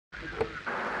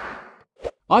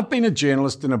I've been a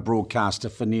journalist and a broadcaster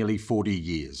for nearly 40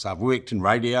 years. I've worked in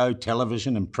radio,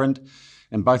 television and print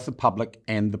in both the public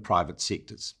and the private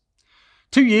sectors.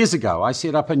 2 years ago, I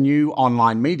set up a new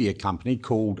online media company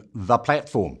called The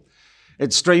Platform.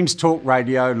 It streams talk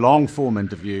radio, long-form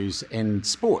interviews and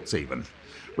sports even.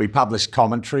 We publish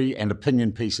commentary and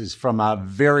opinion pieces from a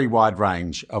very wide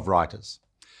range of writers.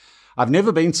 I've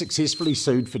never been successfully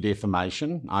sued for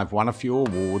defamation. I've won a few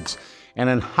awards, and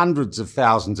in hundreds of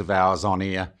thousands of hours on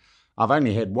air, I've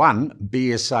only had one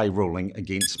BSA ruling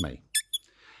against me.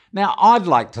 Now, I'd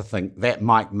like to think that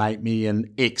might make me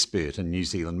an expert in New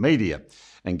Zealand media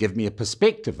and give me a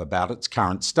perspective about its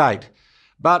current state,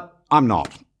 but I'm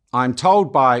not. I'm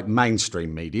told by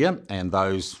mainstream media and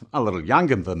those a little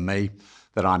younger than me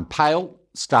that I'm pale,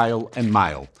 stale and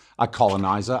male, a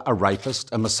coloniser, a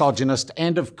rapist, a misogynist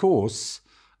and, of course,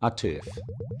 a TERF.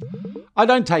 I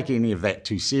don't take any of that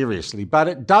too seriously, but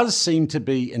it does seem to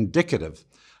be indicative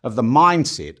of the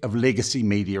mindset of legacy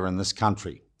media in this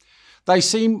country. They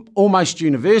seem almost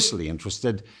universally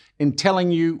interested in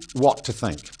telling you what to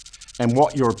think and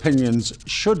what your opinions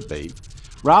should be,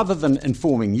 rather than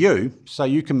informing you so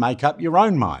you can make up your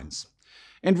own minds.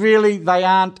 And really, they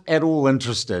aren't at all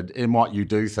interested in what you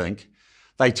do think.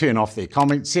 They turn off their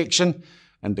comment section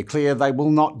and declare they will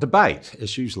not debate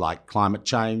issues like climate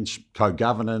change,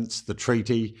 co-governance, the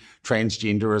treaty,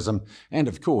 transgenderism, and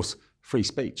of course, free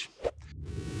speech.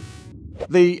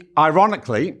 The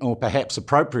ironically, or perhaps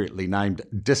appropriately named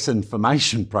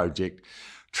Disinformation Project,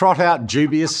 trot out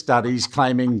dubious studies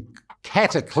claiming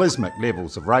cataclysmic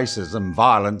levels of racism,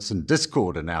 violence and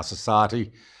discord in our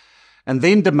society, and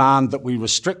then demand that we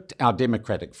restrict our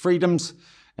democratic freedoms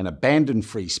and abandon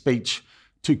free speech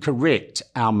to correct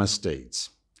our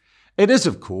misdeeds. It is,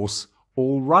 of course,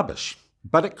 all rubbish,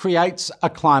 but it creates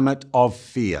a climate of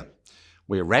fear,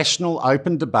 where rational,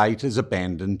 open debate is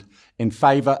abandoned in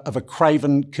favour of a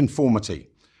craven conformity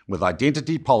with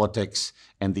identity politics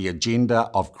and the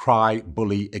agenda of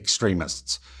cry-bully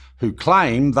extremists who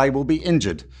claim they will be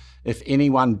injured if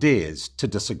anyone dares to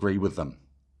disagree with them.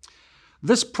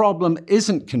 This problem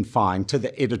isn't confined to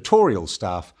the editorial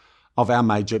staff of our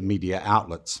major media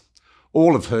outlets,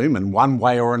 all of whom, in one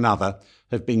way or another,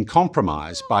 have been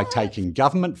compromised by taking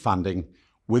government funding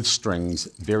with strings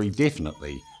very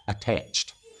definitely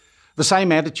attached. The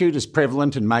same attitude is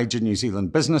prevalent in major New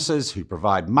Zealand businesses who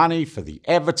provide money for the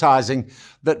advertising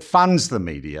that funds the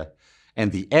media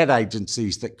and the ad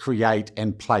agencies that create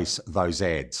and place those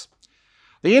ads.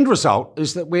 The end result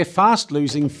is that we're fast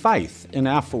losing faith in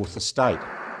our fourth estate.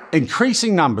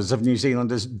 Increasing numbers of New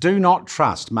Zealanders do not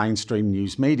trust mainstream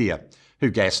news media, who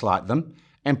gaslight them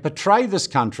and portray this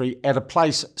country at a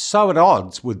place so at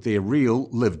odds with their real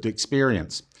lived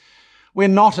experience. We're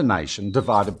not a nation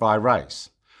divided by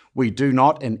race. We do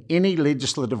not in any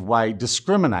legislative way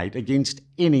discriminate against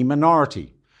any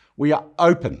minority. We are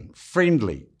open,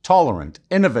 friendly, tolerant,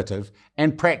 innovative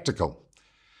and practical.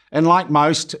 And like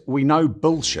most, we know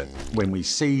bullshit when we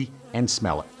see and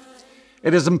smell it.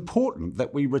 It is important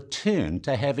that we return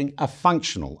to having a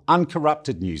functional,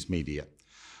 uncorrupted news media.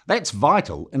 That's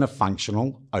vital in a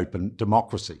functional, open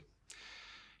democracy.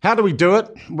 How do we do it?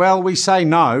 Well, we say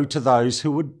no to those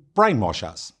who would brainwash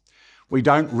us. We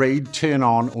don't read, turn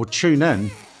on or tune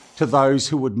in to those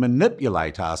who would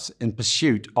manipulate us in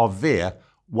pursuit of their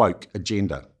woke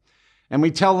agenda. And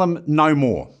we tell them no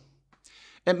more.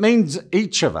 It means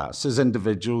each of us as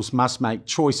individuals must make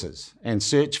choices and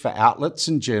search for outlets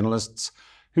and journalists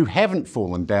who haven't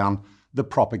fallen down the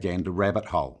propaganda rabbit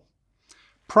hole.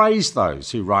 Praise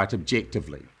those who write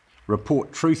objectively,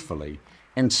 report truthfully,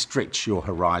 and stretch your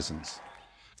horizons.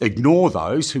 Ignore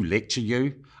those who lecture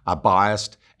you, are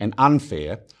biased and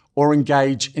unfair, or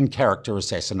engage in character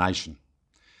assassination.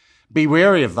 Be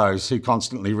wary of those who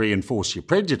constantly reinforce your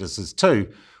prejudices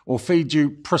too, or feed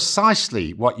you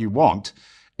precisely what you want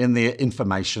in their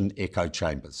information echo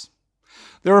chambers.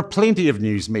 There are plenty of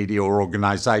news media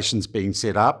organisations being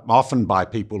set up, often by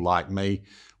people like me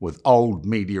with old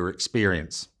media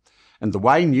experience. And the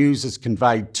way news is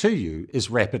conveyed to you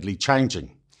is rapidly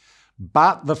changing.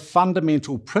 But the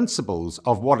fundamental principles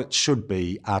of what it should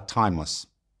be are timeless.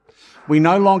 We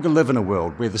no longer live in a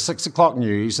world where the 6 o'clock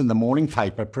news and the morning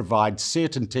paper provide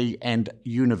certainty and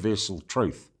universal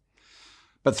truth.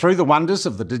 But through the wonders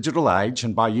of the digital age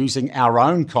and by using our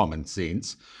own common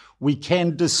sense, we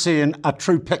can discern a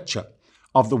true picture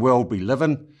of the world we live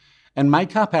in and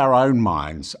make up our own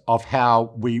minds of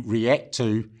how we react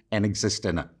to and exist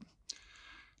in it.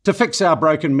 To fix our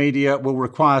broken media will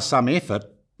require some effort.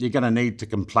 You're going to need to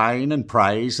complain and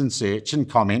praise and search and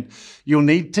comment. You'll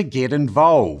need to get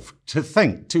involved, to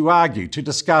think, to argue, to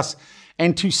discuss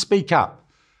and to speak up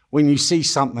when you see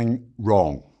something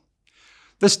wrong.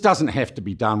 This doesn't have to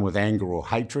be done with anger or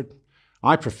hatred.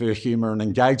 I prefer humour and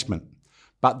engagement.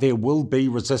 But there will be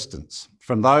resistance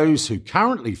from those who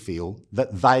currently feel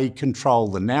that they control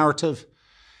the narrative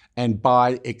and,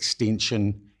 by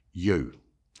extension, you.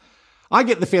 I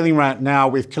get the feeling right now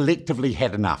we've collectively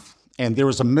had enough, and there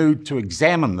is a mood to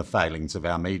examine the failings of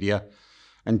our media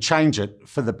and change it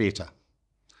for the better.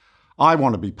 I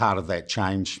want to be part of that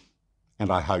change,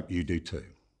 and I hope you do too.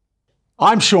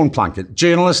 I'm Sean Plunket,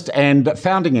 journalist and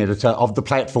founding editor of the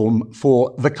platform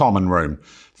for The Common Room.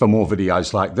 For more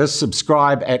videos like this,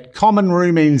 subscribe at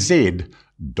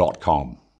commonroomnz.com.